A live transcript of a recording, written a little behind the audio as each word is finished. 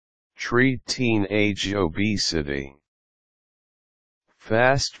Treat teenage obesity.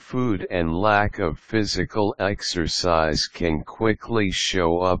 Fast food and lack of physical exercise can quickly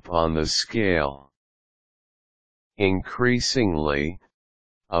show up on the scale. Increasingly,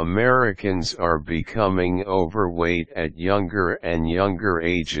 Americans are becoming overweight at younger and younger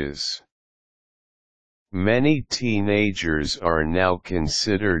ages. Many teenagers are now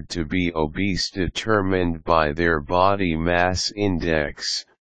considered to be obese, determined by their body mass index,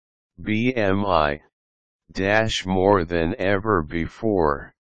 BMI, more than ever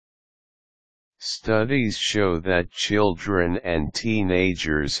before. Studies show that children and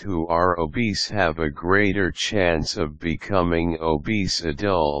teenagers who are obese have a greater chance of becoming obese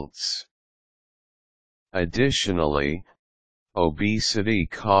adults. Additionally, obesity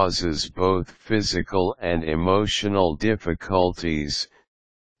causes both physical and emotional difficulties,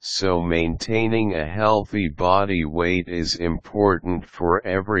 so maintaining a healthy body weight is important for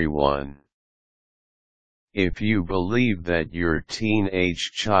everyone. If you believe that your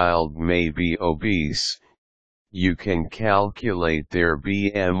teenage child may be obese, you can calculate their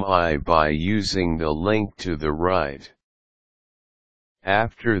BMI by using the link to the right.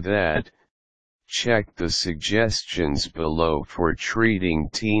 After that, check the suggestions below for treating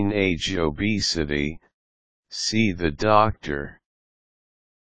teenage obesity. See the doctor.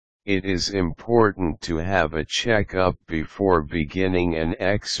 It is important to have a checkup before beginning an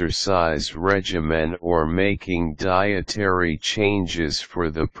exercise regimen or making dietary changes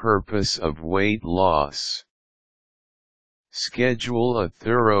for the purpose of weight loss. Schedule a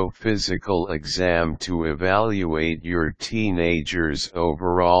thorough physical exam to evaluate your teenager's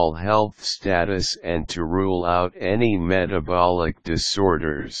overall health status and to rule out any metabolic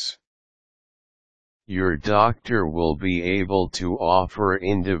disorders. Your doctor will be able to offer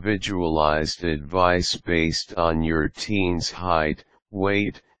individualized advice based on your teen's height,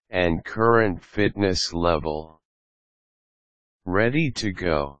 weight, and current fitness level. Ready to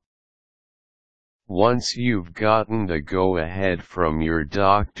go. Once you've gotten the go-ahead from your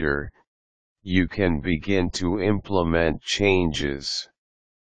doctor, you can begin to implement changes.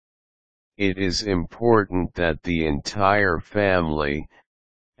 It is important that the entire family,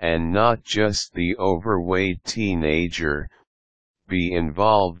 and not just the overweight teenager, be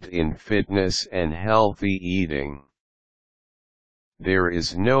involved in fitness and healthy eating. There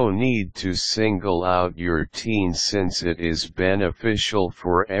is no need to single out your teen since it is beneficial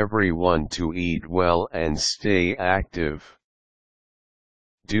for everyone to eat well and stay active.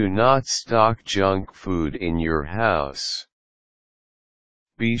 Do not stock junk food in your house.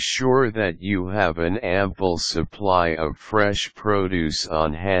 Be sure that you have an ample supply of fresh produce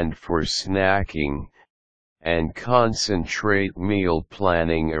on hand for snacking, and concentrate meal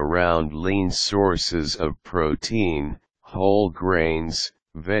planning around lean sources of protein, whole grains,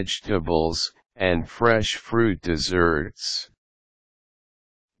 vegetables, and fresh fruit desserts.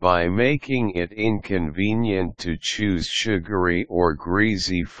 By making it inconvenient to choose sugary or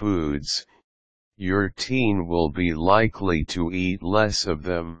greasy foods, your teen will be likely to eat less of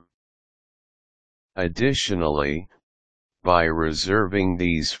them. Additionally, by reserving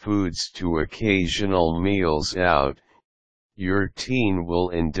these foods to occasional meals out, your teen will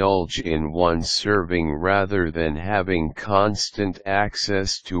indulge in one serving rather than having constant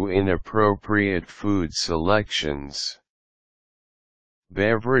access to inappropriate food selections.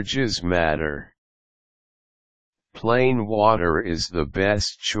 Beverages matter. Plain water is the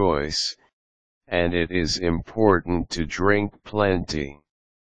best choice, and it is important to drink plenty.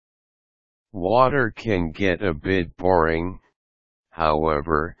 Water can get a bit boring,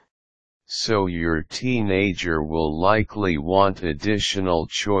 however, so your teenager will likely want additional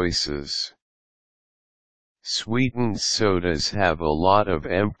choices. Sweetened sodas have a lot of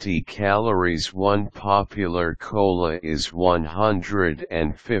empty calories. One popular cola is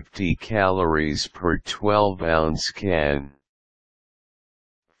 150 calories per 12-ounce can.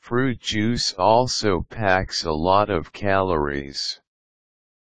 Fruit juice also packs a lot of calories.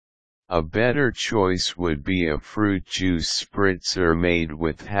 A better choice would be a fruit juice spritzer made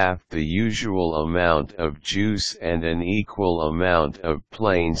with half the usual amount of juice and an equal amount of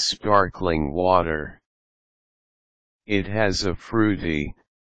plain sparkling water. It has a fruity,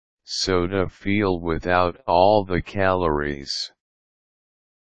 soda feel without all the calories.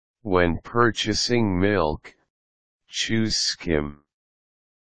 When purchasing milk, choose skim.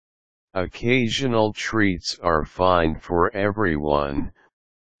 Occasional treats are fine for everyone,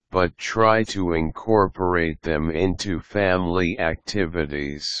 but try to incorporate them into family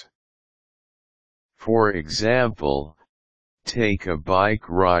activities. For example, take a bike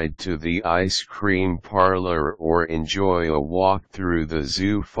ride to the ice cream parlor or enjoy a walk through the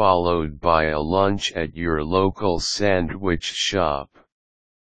zoo followed by a lunch at your local sandwich shop.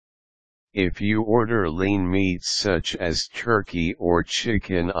 If you order lean meats such as turkey or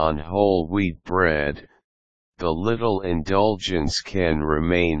chicken on whole wheat bread, the little indulgence can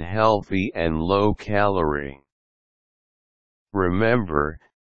remain healthy and low-calorie. Remember,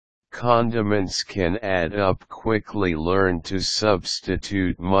 condiments can add up quickly. Learn to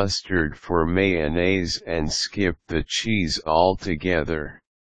substitute mustard for mayonnaise and skip the cheese altogether.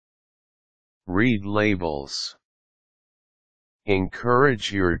 Read labels.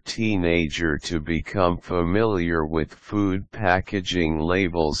 Encourage your teenager to become familiar with food packaging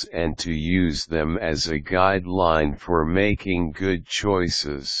labels and to use them as a guideline for making good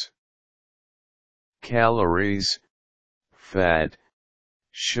choices. Calories, fat,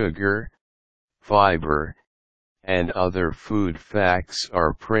 sugar, fiber, and other food facts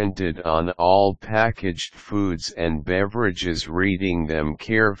are printed on all packaged foods and beverages. Reading them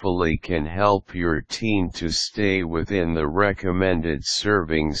carefully can help your teen to stay within the recommended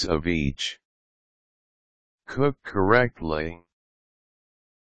servings of each. Cook correctly.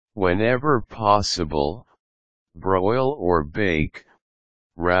 Whenever possible, broil or bake,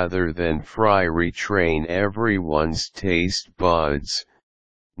 rather than fry. Retrain everyone's taste buds,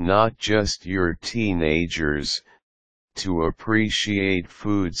 not just your teenagers, to appreciate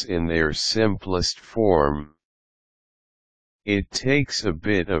foods in their simplest form. It takes a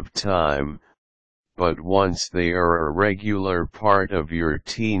bit of time, but once they are a regular part of your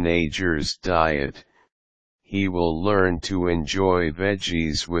teenager's diet, he will learn to enjoy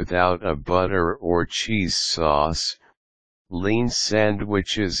veggies without a butter or cheese sauce, lean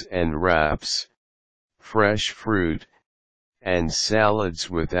sandwiches and wraps, fresh fruit, and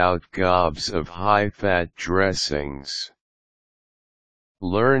salads without gobs of high-fat dressings.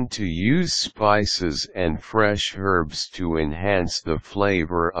 Learn to use spices and fresh herbs to enhance the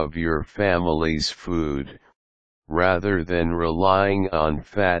flavor of your family's food, rather than relying on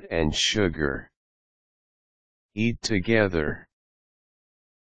fat and sugar. Eat together.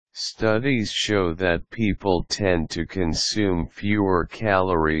 Studies show that people tend to consume fewer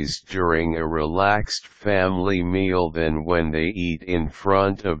calories during a relaxed family meal than when they eat in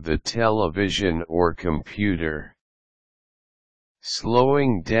front of the television or computer.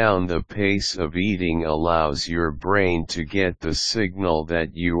 Slowing down the pace of eating allows your brain to get the signal that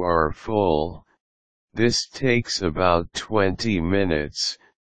you are full. This takes about 20 minutes,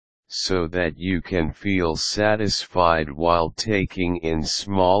 so that you can feel satisfied while taking in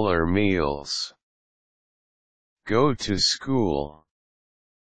smaller meals. Go to school.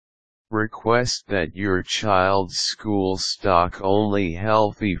 Request that your child's school stock only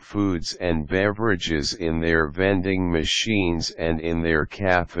healthy foods and beverages in their vending machines and in their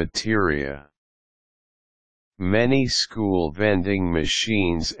cafeteria. Many school vending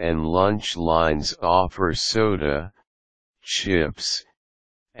machines and lunch lines offer soda, chips,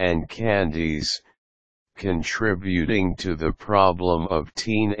 and candies, contributing to the problem of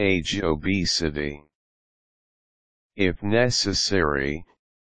teenage obesity. If necessary,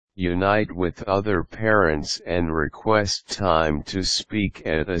 unite with other parents and request time to speak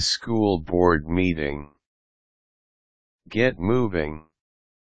at a school board meeting. Get moving.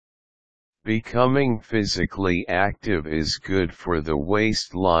 Becoming physically active is good for the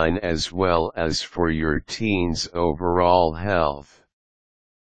waistline as well as for your teen's overall health.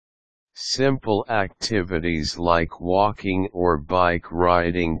 Simple activities like walking or bike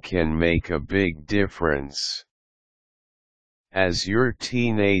riding can make a big difference. As your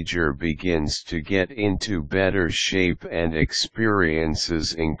teenager begins to get into better shape and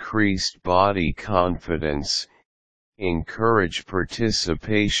experiences increased body confidence, encourage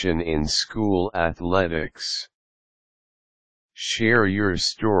participation in school athletics. Share your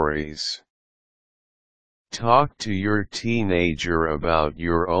stories. Talk to your teenager about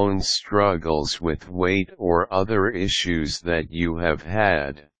your own struggles with weight or other issues that you have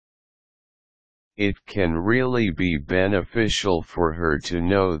had. It can really be beneficial for her to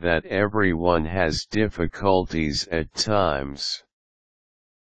know that everyone has difficulties at times.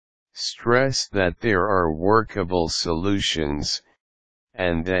 Stress that there are workable solutions,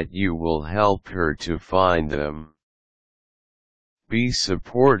 and that you will help her to find them. Be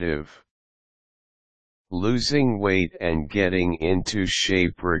supportive. Losing weight and getting into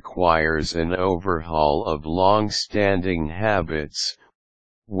shape requires an overhaul of long-standing habits,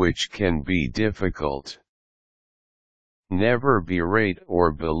 which can be difficult. Never berate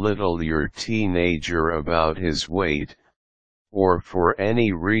or belittle your teenager about his weight, or for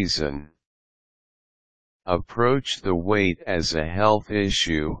any reason. Approach the weight as a health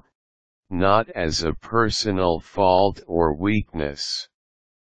issue, not as a personal fault or weakness.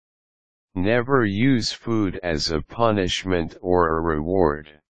 Never use food as a punishment or a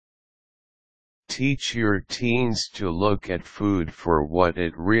reward. Teach your teens to look at food for what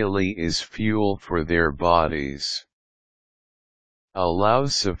it really is: fuel for their bodies. Allow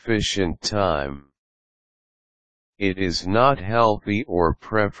sufficient time. It is not healthy or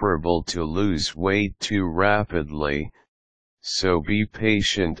preferable to lose weight too rapidly, so be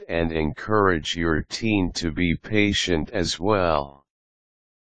patient and encourage your teen to be patient as well.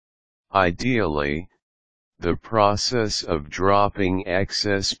 Ideally, the process of dropping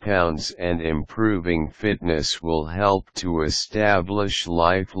excess pounds and improving fitness will help to establish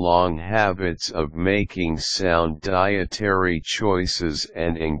lifelong habits of making sound dietary choices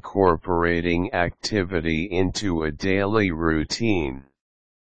and incorporating activity into a daily routine.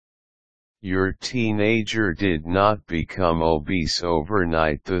 Your teenager did not become obese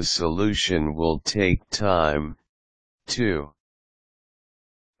overnight. The solution will take time. 2.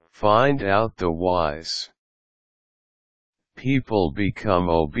 Find out the whys. People become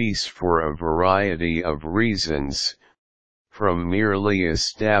obese for a variety of reasons, from merely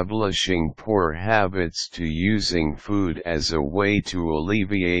establishing poor habits to using food as a way to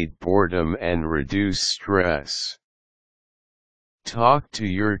alleviate boredom and reduce stress. Talk to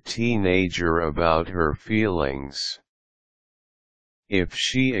your teenager about her feelings. If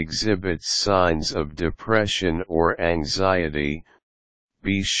she exhibits signs of depression or anxiety,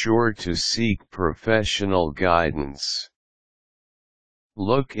 be sure to seek professional guidance.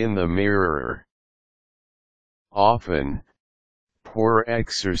 Look in the mirror. Often, poor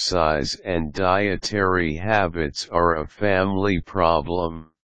exercise and dietary habits are a family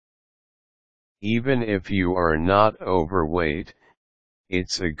problem. Even if you are not overweight,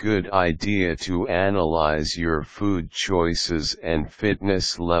 it's a good idea to analyze your food choices and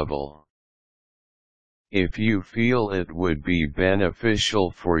fitness level. If you feel it would be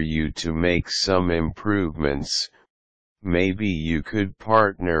beneficial for you to make some improvements, maybe you could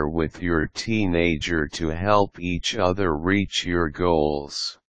partner with your teenager to help each other reach your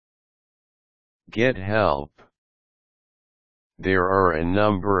goals. Get help. There are a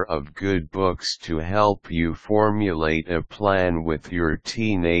number of good books to help you formulate a plan with your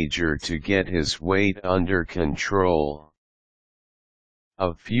teenager to get his weight under control.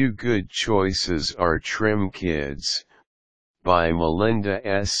 A few good choices are Trim Kids, by Melinda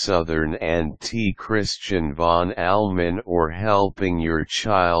S. Southern and T. Christian von Allman, or Helping Your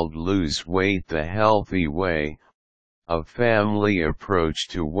Child Lose Weight the Healthy Way, A Family Approach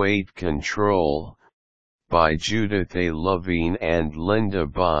to Weight Control, by Judith A. Levine and Linda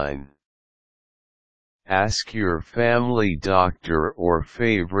Bine. Ask your family doctor or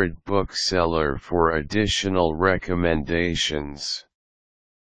favorite bookseller for additional recommendations.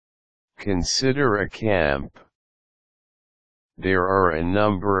 Consider a camp. There are a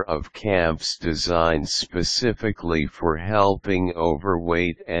number of camps designed specifically for helping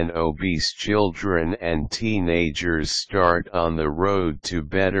overweight and obese children and teenagers start on the road to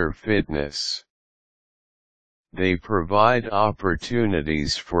better fitness. They provide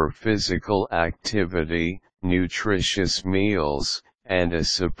opportunities for physical activity, nutritious meals, and a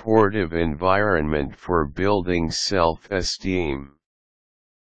supportive environment for building self-esteem.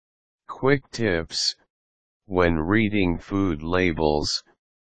 Quick tips. When reading food labels,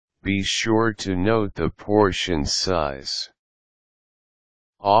 be sure to note the portion size.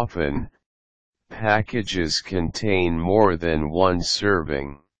 Often, packages contain more than one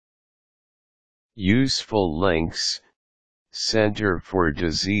serving. Useful links: Center for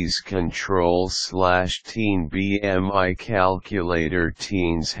Disease Control / Teen BMI Calculator,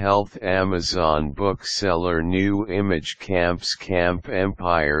 Teens Health, Amazon bookseller, New Image Camps, Camp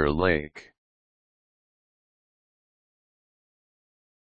Empire Lake.